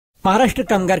महाराष्ट्र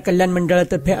कामगार कल्याण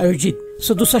मंडळातर्फे आयोजित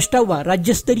 67वा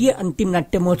राज्यस्तरीय अंतिम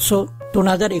नाट्य महोत्सव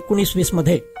 2019-20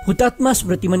 मध्ये हुतात्मा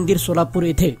स्मृती मंदिर सोलापूर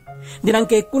येथे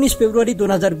दिनांक 19 फेब्रुवारी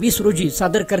 2020 रोजी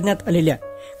सादर करण्यात आलेल्या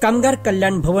कामगार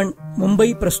कल्याण भवन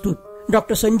मुंबई प्रस्तुत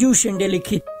डॉक्टर संजीव शेंडे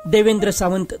लिखित देवेंद्र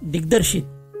सावंत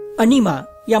दिग्दर्शित अनिमा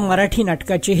या मराठी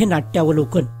नाटकाचे हे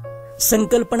नाट्यावलोकन.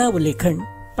 संकल्पना व लेखन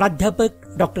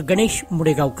प्राध्यापक डॉक्टर गणेश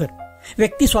मुडेगावकर.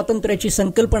 व्यक्ती स्वातंत्र्याची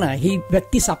संकल्पना ही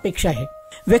व्यक्ती सापेक्ष आहे.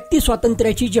 व्यक्ती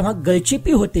स्वातंत्र्याची जेव्हा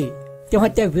गळचेपी होते तेव्हा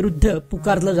त्या विरुद्ध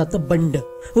पुकारलं जातं बंड,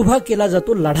 उभा केला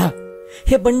जातो लढा.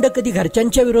 हे बंड कधी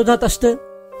घरच्यांच्या विरोधात असतं,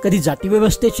 कधी जाती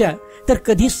व्यवस्थेच्या, तर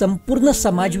कधी संपूर्ण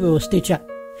समाज व्यवस्थेच्या.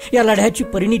 या लढ्याची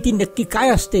परिणिती नक्की काय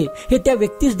असते हे त्या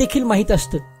व्यक्तीस देखील माहीत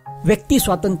असतं. व्यक्ती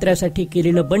स्वातंत्र्यासाठी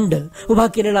केलेलं बंड, उभा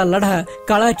केलेला लढा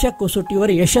काळाच्या कसोटीवर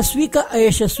यशस्वी का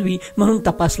अयशस्वी म्हणून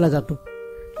तपासला जातो.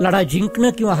 लढा जिंकणं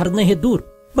किंवा हरणं हे दूर,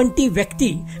 पण ती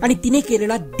व्यक्ती आणि तिने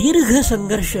केलेला दीर्घ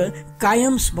संघर्ष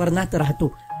कायम स्मरणात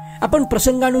राहतो. आपण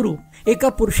प्रसंगानुरूप एका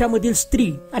पुरुषामधील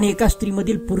स्त्री आणि एका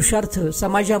स्त्रीमधील पुरुषार्थ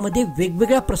समाजामध्ये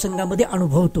वेगवेगळ्या प्रसंगामध्ये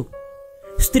अनुभवतो.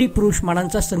 स्त्री पुरुष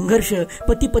मानांचा संघर्ष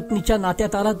पती पत्नीच्या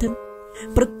नात्यात आला तर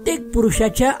प्रत्येक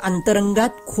पुरुषाच्या अंतरंगात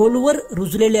खोलवर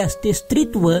रुजलेले असते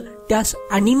स्त्रीत्व. त्यास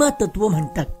अनिमा तत्व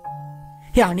म्हणतात.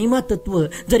 हे अनिमा तत्व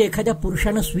जर एखाद्या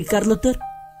पुरुषानं स्वीकारलं तर.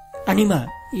 अनिमा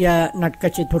या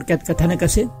नाटकाचे थोडक्यात कथानक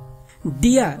असे.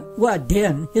 दिया व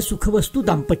अध्ययन हे सुखवस्तू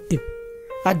दाम्पत्य.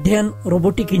 अध्ययन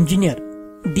रोबोटिक इंजिनियर,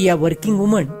 दिया वर्किंग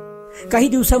वुमन. काही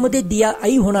दिवसामध्ये दिया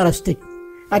आई होणार असते.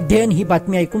 अध्ययन ही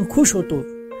बातमी ऐकून खुश होतो,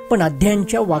 पण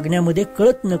अध्ययनच्या वागण्यामध्ये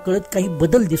कळत नकळत काही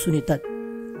बदल दिसून येतात.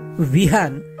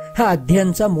 विहान हा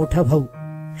अध्ययनचा मोठा भाऊ,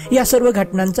 या सर्व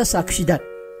घटनांचा साक्षीदार.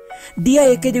 दिया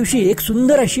एके दिवशी एक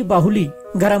सुंदर अशी बाहुली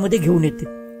घरामध्ये घेऊन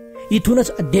येते. इथूनच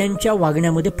अध्ययनच्या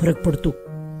वागण्यामध्ये फरक पडतो.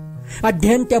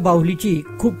 अध्ययन त्या बाहुलीची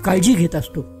खूप काळजी घेत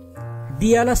असतो.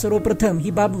 दियाला सर्वप्रथम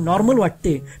ही बाब नॉर्मल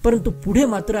वाटते, परंतु पुढे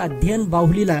मात्र अध्ययन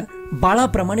बाहुलीला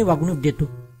बाळाप्रमाणे वागणूक देतो.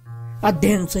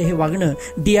 अध्ययनचं हे वागणं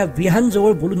दिया विहान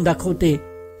जवळ बोलून दाखवते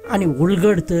आणि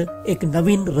उलगडतं एक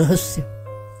नवीन रहस्य.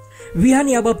 विहान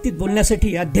या बाबतीत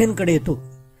बोलण्यासाठी अध्ययनकडे येतो.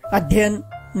 अध्ययन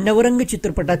नवरंग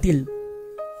चित्रपटातील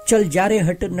चल जा रे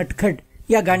हट नटखट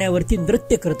या गाण्यावरती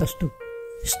नृत्य करत असतो.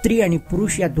 स्त्री आणि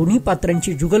पुरुष या दोन्ही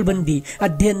पात्रांची जुगलबंदी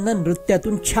अध्ययनानं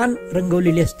नृत्यातून छान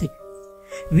रंगवलेली असते.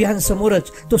 विहान समोरच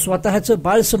तो स्वतःचं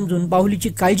बाळ समजून बाहुलीची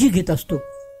काळजी घेत असतो.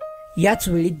 याच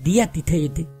वेळी दिया तिथे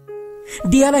येते.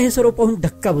 दियाला हे सर्व पाहून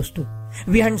धक्का बसतो.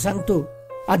 विहान सांगतो,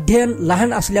 अध्ययन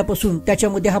लहान असल्यापासून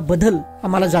त्याच्यामध्ये हा बदल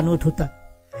आम्हाला जाणवत होता.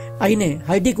 आईने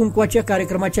हळदी कुंकवाच्या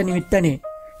कार्यक्रमाच्या निमित्ताने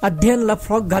अध्ययनला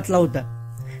फ्रॉक घातला होता.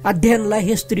 अध्ययनला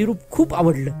हे स्त्रीरूप खूप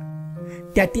आवडलं.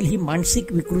 त्यातील ही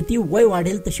मानसिक विकृती वय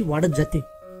वाढेल तशी वाढत जाते,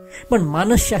 पण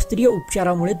मानसशास्त्रीय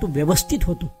उपचारामुळे तो व्यवस्थित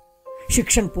होतो.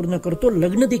 शिक्षण पूर्ण करतो,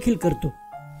 लग्न देखील करतो.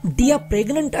 दिया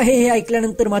प्रेग्नंट आहे हे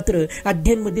ऐकल्यानंतर मात्र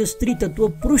अध्ययनमधील स्त्री तत्व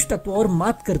पुरुष तत्वावर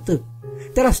मात करतं.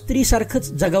 त्याला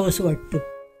स्त्रीसारखंच जगावंसं वाटतं.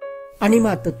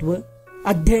 अनिमा तत्व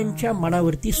अध्ययनच्या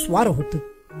मनावरती स्वार होतं.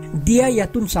 दिया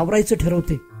यातून सावरायचं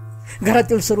ठरवते.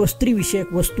 घरातील सर्व स्त्री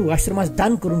विषयक वस्तू आश्रमास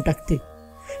दान करून टाकते.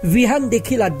 विहान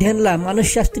देखील अध्ययनला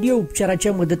मानसशास्त्रीय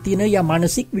उपचाराच्या मदतीनं या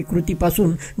मानसिक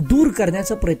विकृतीपासून दूर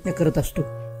करण्याचा प्रयत्न करत असतो.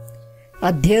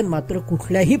 अध्ययन मात्र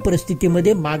कुठल्याही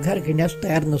परिस्थितीमध्ये माघार घेण्यास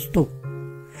तयार नसतो.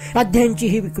 अध्ययनची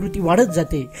ही विकृती वाढत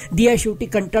जाते. दिया शेवटी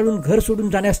कंटाळून घर सोडून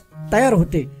जाण्यास तयार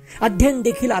होते. अध्ययन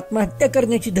देखील आत्महत्या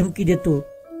करण्याची धमकी देतो.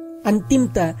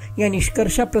 अंतिमता या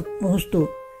निष्कर्षाप्रत पोहोचतो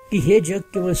की हे जग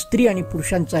केवळ स्त्री आणि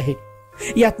पुरुषांचं आहे.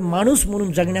 यात माणूस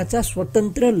म्हणून जगण्याचा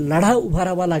स्वतंत्र लढा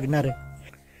उभारावा लागणार आहे.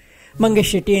 मंगेश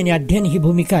शेट्टी यांनी अध्ययन ही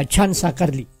भूमिका छान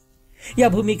साकारली. या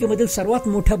भूमिकेमधील सर्वात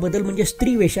मोठा बदल म्हणजे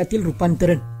स्त्री वेशातील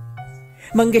रूपांतरण.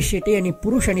 मंगेश शेट्टी यांनी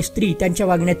पुरुष आणि स्त्री त्यांच्या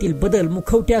वागण्यातील बदल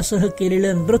मुखवट्यासह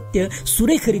केलेलं नृत्य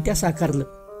सुरेखरित्या साकारलं.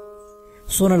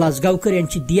 सोनल आसगावकर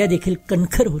यांची दिया देखील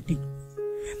कणखर होती.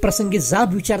 प्रसंगी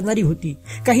जाब विचारणारी होती.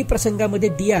 काही प्रसंगामध्ये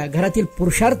दिया घरातील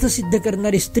पुरुषार्थ सिद्ध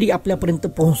करणारी स्त्री आपल्यापर्यंत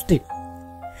पोहोचते.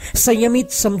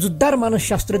 संयमित समजूतदार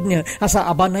मानसशास्त्रज्ञ असा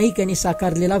आबा नाईक यांनी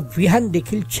साकारलेला विहान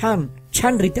देखील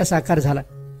छानरित्या साकार झाला.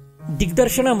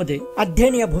 दिग्दर्शनामध्ये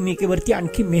अध्ययन या भूमिकेवरती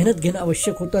आणखी मेहनत घेणं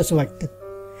आवश्यक होतं असं वाटतं.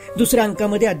 दुसऱ्या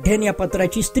अंकामध्ये अध्ययन या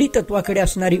पात्राची स्त्री तत्वाकडे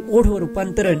असणारी ओढ व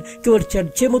रूपांतरण केवळ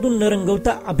चर्चेमधून न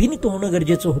रंगवता अभिनीत होणं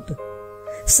गरजेचं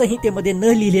होतं. संहितेमध्ये न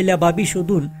लिहिलेल्या बाबी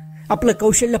शोधून आपलं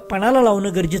कौशल्य पणाला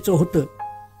लावणं गरजेचं होतं.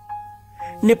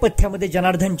 नेपथ्यामध्ये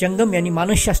जनार्दन जंगम यांनी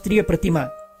मानसशास्त्रीय प्रतिमा,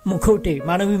 मुखवटे,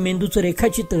 मानवी मेंदूचं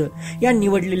रेखाचित्र या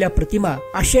निवडलेल्या प्रतिमा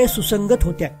आशय सुसंगत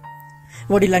होत्या.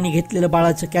 वडिलांनी घेतलेलं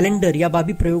बाळाचं कॅलेंडर या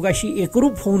बाबी प्रयोगाशी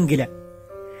एकरूप होऊन गेल्या.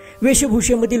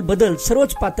 वेशभूषेमधील बदल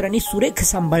सर्वच पात्रांनी सुरेख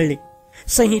सांभाळले.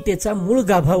 संहितेचा मूळ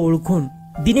गाभा ओळखून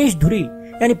दिनेश धुरी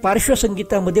आणि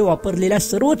पार्श्वसंगीतामध्ये वापरलेल्या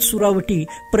सर्वच सुरावटी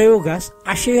प्रयोगास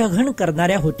आशयघन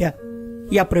करणाऱ्या होत्या.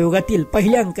 या प्रयोगातील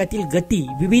पहिल्या अंकातील गती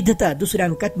विविधता दुसऱ्या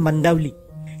अंकात मंदावली.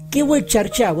 केवळ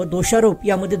चर्चा व दोषारोप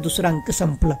यामध्ये दुसरा अंक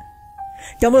संपला.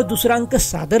 त्यामुळे दुसरा अंक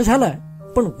सादर झाला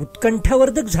पण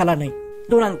उत्कंठावर्धक झाला नाही.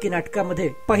 2 अंकी नाटकामध्ये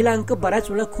पहिला अंक बऱ्याच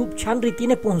वेळा खूप छान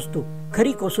रीतीने पोहोचतो.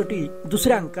 खरी कसोटी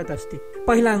दुसऱ्या अंकात असते.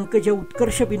 पहिला अंक ज्या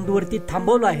उत्कर्ष बिंदूवरती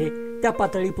थांबवला आहे त्या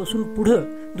पातळीपासून पुढे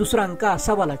दुसरा अंक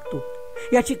असावा लागतो.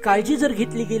 याची काळजी जर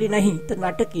घेतली गेली नाही तर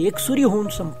नाटक एकसुरी होऊन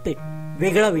संपते.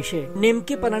 वेगळा विषय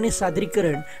नेमकेपणाने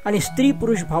सादरीकरण आणि स्त्री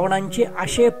पुरुष भावनांचे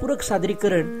आशयपूरक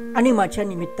सादरीकरण अनिमाच्या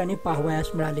निमित्ताने पाहावयास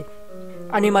मिळाले.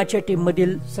 अनिमाच्या टीम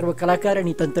मधील सर्व कलाकार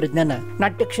आणि तंत्रज्ञांना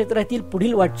नाट्य क्षेत्रातील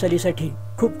पुढील वाटचालीसाठी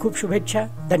खूप खूप शुभेच्छा.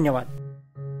 धन्यवाद.